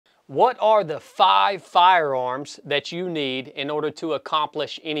What are the 5 firearms that you need in order to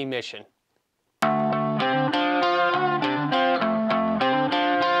accomplish any mission?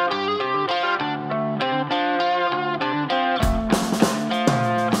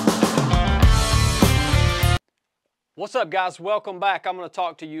 What's up, guys? Welcome back. I'm going to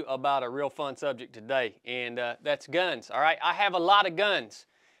talk to you about a real fun subject today, and that's guns. All right, I have a lot of guns.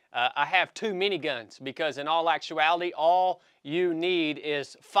 I have too many guns because in all actuality, all you need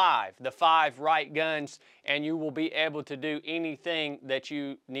is 5, the 5 right guns, and you will be able to do anything that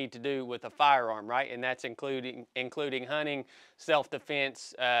you need to do with a firearm, right? And that's including hunting,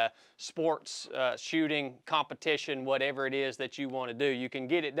 self-defense, sports, shooting, competition, whatever it is that you want to do. You can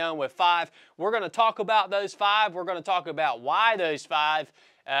get it done with 5. We're going to talk about those 5. We're going to talk about why those 5,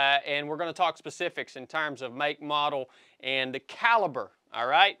 and we're going to talk specifics in terms of make, model, and the caliber. All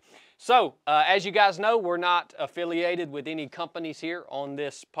right. So as you guys know, we're not affiliated with any companies here on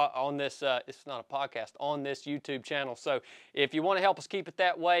this. It's not a podcast, on this YouTube channel. So if you want to help us keep it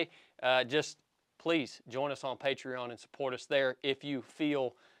that way, just please join us on Patreon and support us there if you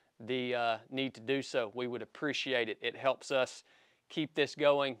feel the need to do so. We would appreciate it. It helps us keep this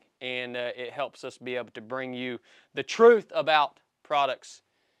going, and it helps us be able to bring you the truth about products,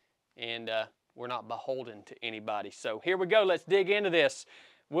 and we're not beholden to anybody. So here we go. Let's dig into this.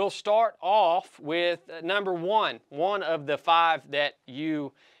 We'll start off with number 1. One of the 5 that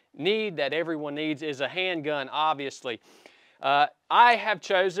you need, that everyone needs, is a handgun, obviously. I have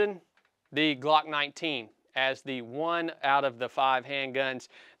chosen the Glock 19 as the one out of the 5 handguns.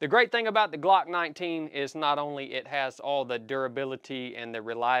 The great thing about the Glock 19 is not only it has all the durability and the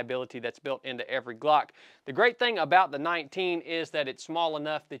reliability that's built into every Glock. The great thing about the 19 is that it's small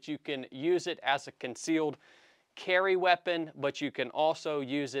enough that you can use it as a concealed carry weapon, but you can also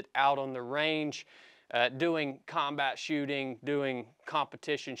use it out on the range, doing combat shooting, doing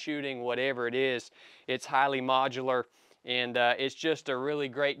competition shooting, whatever it is. It's highly modular. And it's just a really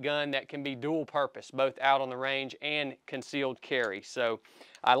great gun that can be dual purpose, both out on the range and concealed carry. So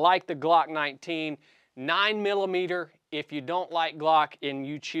I like the Glock 19. 9mm, if you don't like Glock and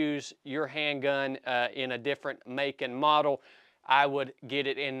you choose your handgun in a different make and model, I would get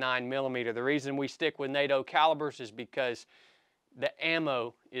it in 9mm. The reason we stick with NATO calibers is because the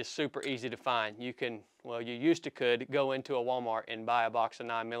ammo is super easy to find. You can, well, you used to could go into a Walmart and buy a box of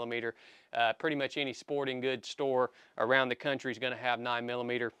 9mm. Pretty much any sporting goods store around the country is going to have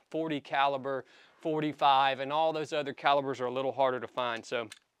 9mm. 40 caliber, 45, and all those other calibers are a little harder to find. So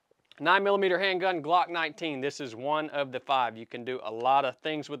 9mm handgun, Glock 19. This is one of the 5. You can do a lot of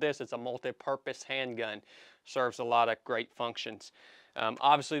things with this. It's a multi-purpose handgun. Serves a lot of great functions.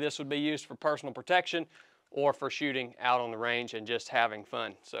 Obviously, this would be used for personal protection or for shooting out on the range and just having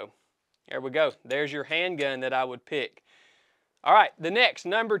fun. So there we go. There's your handgun that I would pick. All right, the next,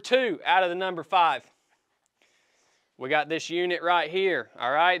 number 2 out of the number 5. We got this unit right here.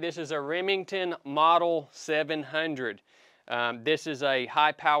 All right, this is a Remington Model 700. This is a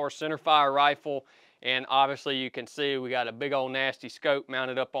high-power centerfire rifle, and obviously you can see we got a big old nasty scope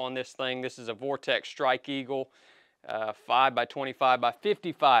mounted up on this thing. This is a Vortex Strike Eagle, 5x25 by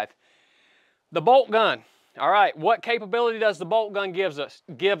 55. The bolt gun. All right, what capability does the bolt gun give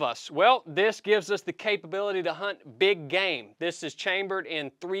us? Well, this gives us the capability to hunt big game. This is chambered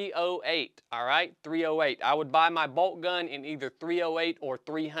in 308, all right, 308. I would buy my bolt gun in either 308 or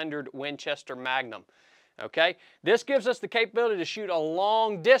 300 Winchester Magnum, okay? This gives us the capability to shoot a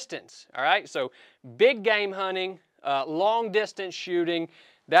long distance, all right? So big game hunting, long distance shooting,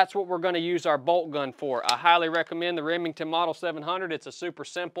 that's what we're going to use our bolt gun for. I highly recommend the Remington Model 700. It's a super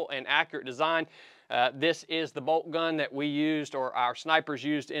simple and accurate design. This is the bolt gun that we used, or our snipers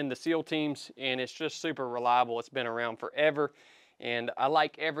used in the SEAL teams, and it's just super reliable. It's been around forever, and I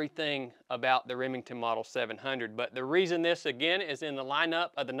like everything about the Remington Model 700. But the reason this, again, is in the lineup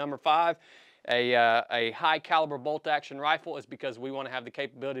of the number 5, a high caliber bolt action rifle, is because we want to have the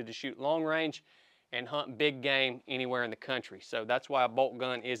capability to shoot long range and hunt big game anywhere in the country. So that's why a bolt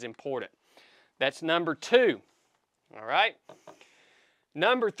gun is important. That's number 2. All right.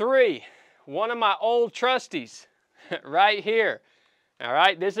 Number 3. One of my old trusties right here. All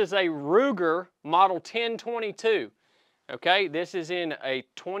right, this is a Ruger Model 1022. Okay, this is in a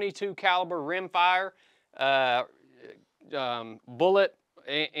 22 caliber rimfire bullet,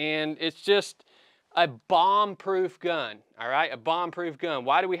 and it's just a bomb-proof gun. All right, a bomb-proof gun.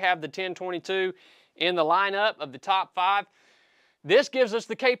 Why do we have the 1022 in the lineup of the top 5? This gives us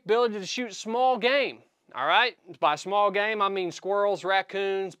the capability to shoot small game. All right, by small game, I mean squirrels,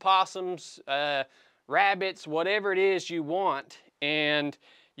 raccoons, possums, rabbits, whatever it is you want, and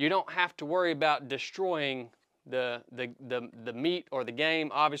you don't have to worry about destroying the meat or the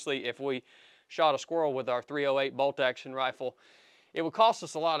game. Obviously, if we shot a squirrel with our .308 bolt-action rifle, it would cost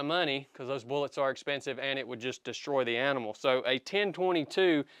us a lot of money because those bullets are expensive, and it would just destroy the animal. So a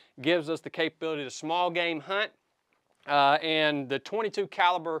 10-22 gives us the capability to small game hunt, and the .22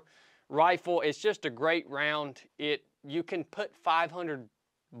 caliber rifle is just a great round. You can put 500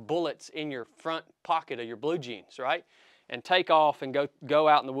 bullets in your front pocket of your blue jeans, right? And take off and go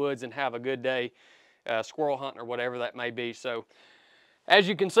out in the woods and have a good day squirrel hunting or whatever that may be. So as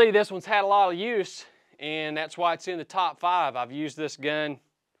you can see, this one's had a lot of use, and that's why it's in the top 5. I've used this gun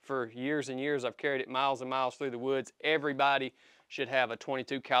for years and years. I've carried it miles and miles through the woods. Everybody should have a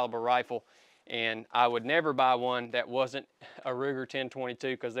 .22 caliber rifle, and I would never buy one that wasn't a Ruger 10-22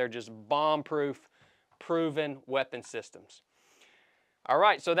 because they're just bomb-proof, proven weapon systems. All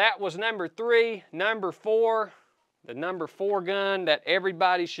right, so that was number 3. Number 4, the number 4 gun that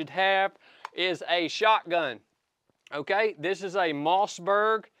everybody should have is a shotgun. Okay, this is a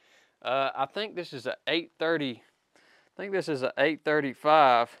Mossberg. I think this is a 830. I think this is a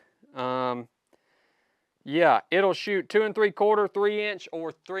 835. Yeah, it'll shoot 2 3/4, 3-inch,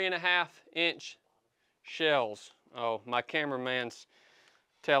 or 3.5-inch shells. Oh, my cameraman's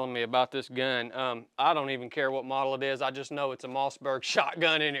telling me about this gun. I don't even care what model it is. I just know it's a Mossberg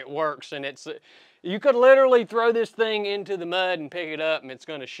shotgun and it works. And you could literally throw this thing into the mud and pick it up and it's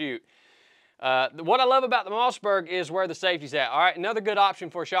going to shoot. What I love about the Mossberg is where the safety's at. All right, another good option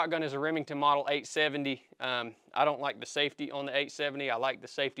for a shotgun is a Remington Model 870. I don't like the safety on the 870. I like the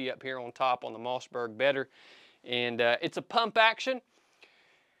safety up here on top on the Mossberg better. And it's a pump action.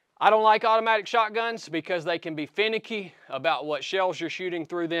 I don't like automatic shotguns because they can be finicky about what shells you're shooting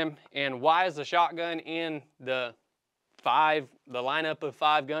through them. And why is the shotgun in the lineup of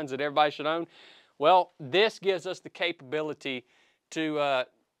 5 guns that everybody should own? Well, this gives us the capability to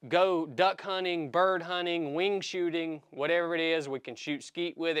go duck hunting, bird hunting, wing shooting, whatever it is. We can shoot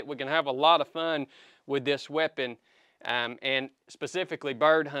skeet with it. We can have a lot of fun with this weapon. And specifically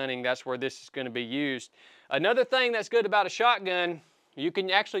bird hunting, that's where this is going to be used. Another thing that's good about a shotgun, you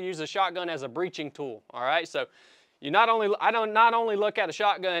can actually use a shotgun as a breaching tool. All right, so I don't not only look at a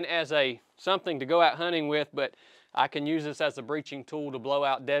shotgun as something to go out hunting with, but I can use this as a breaching tool to blow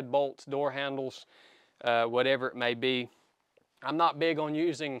out deadbolts, door handles, whatever it may be. I'm not big on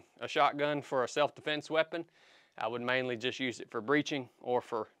using a shotgun for a self-defense weapon. I would mainly just use it for breaching or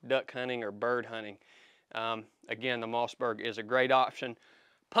for duck hunting or bird hunting. Again, the Mossberg is a great option.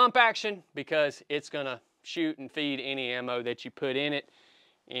 Pump action because it's going to shoot and feed any ammo that you put in it,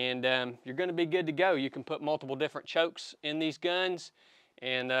 and you're going to be good to go. You can put multiple different chokes in these guns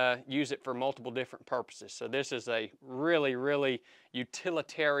and use it for multiple different purposes. So this is a really, really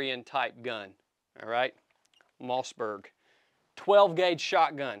utilitarian type gun. All right, Mossberg. 12 gauge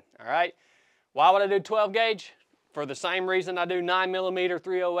shotgun. All right, why would I do 12 gauge? For the same reason I do 9mm,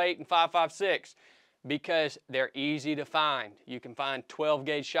 308, and 5.56, because they're easy to find. You can find 12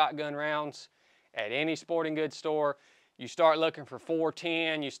 gauge shotgun rounds at any sporting goods store. You start looking for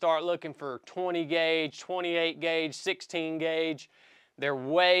 410, you start looking for 20 gauge, 28 gauge, 16 gauge. They're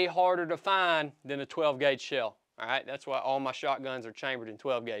way harder to find than a 12 gauge shell. All right, that's why all my shotguns are chambered in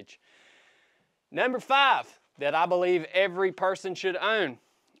 12 gauge. Number 5 that I believe every person should own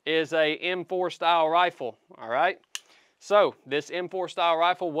is a M4 style rifle. All right, so this M4 style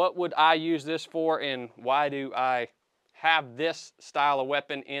rifle, what would I use this for, and why do I have this style of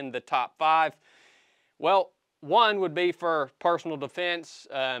weapon in the top 5? Well, one would be for personal defense,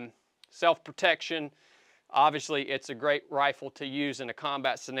 self-protection. Obviously, it's a great rifle to use in a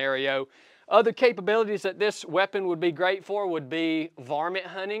combat scenario. Other capabilities that this weapon would be great for would be varmint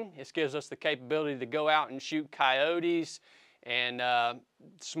hunting. This gives us the capability to go out and shoot coyotes and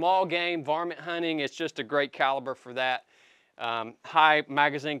small game varmint hunting. It's just a great caliber for that. High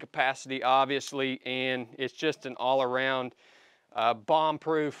magazine capacity, obviously, and it's just an all-around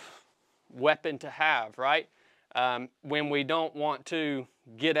bomb-proof weapon to have, right? When we don't want to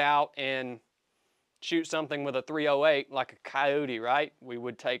get out and shoot something with a 308 like a coyote, right? We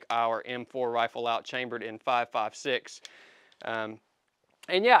would take our M4 rifle out chambered in 5.56.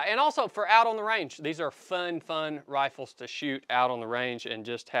 And yeah, and also for out on the range. These are fun rifles to shoot out on the range and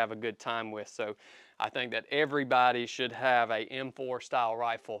just have a good time with. So I think that everybody should have a M4 style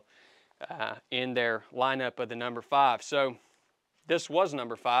rifle in their lineup of the number 5. So this was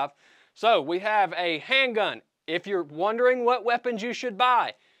number 5. So we have a handgun. If you're wondering what weapons you should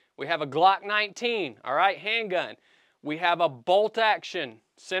buy, we have a Glock 19, all right, handgun. We have a bolt action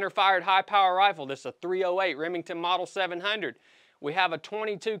center-fired high-power rifle. This is a 308 Remington Model 700. We have a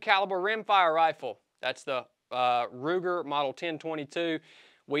 .22 caliber rimfire rifle. That's the Ruger Model 10-22.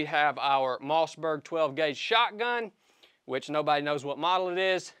 We have our Mossberg 12 gauge shotgun, which nobody knows what model it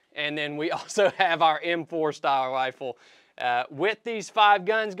is. And then we also have our M4 style rifle. With these 5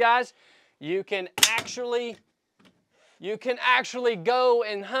 guns, guys, you can actually go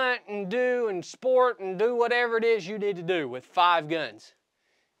and hunt and do and sport and do whatever it is you need to do with 5 guns.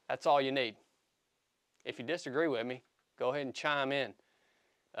 That's all you need. If you disagree with me, go ahead and chime in.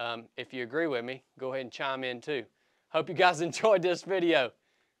 If you agree with me, go ahead and chime in too. Hope you guys enjoyed this video.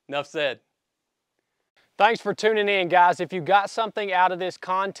 Nuff said. Thanks for tuning in, guys. If you got something out of this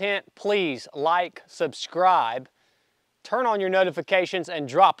content, please like, subscribe, turn on your notifications, and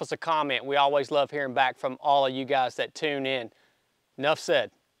drop us a comment. We always love hearing back from all of you guys that tune in. Nuff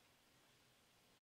said.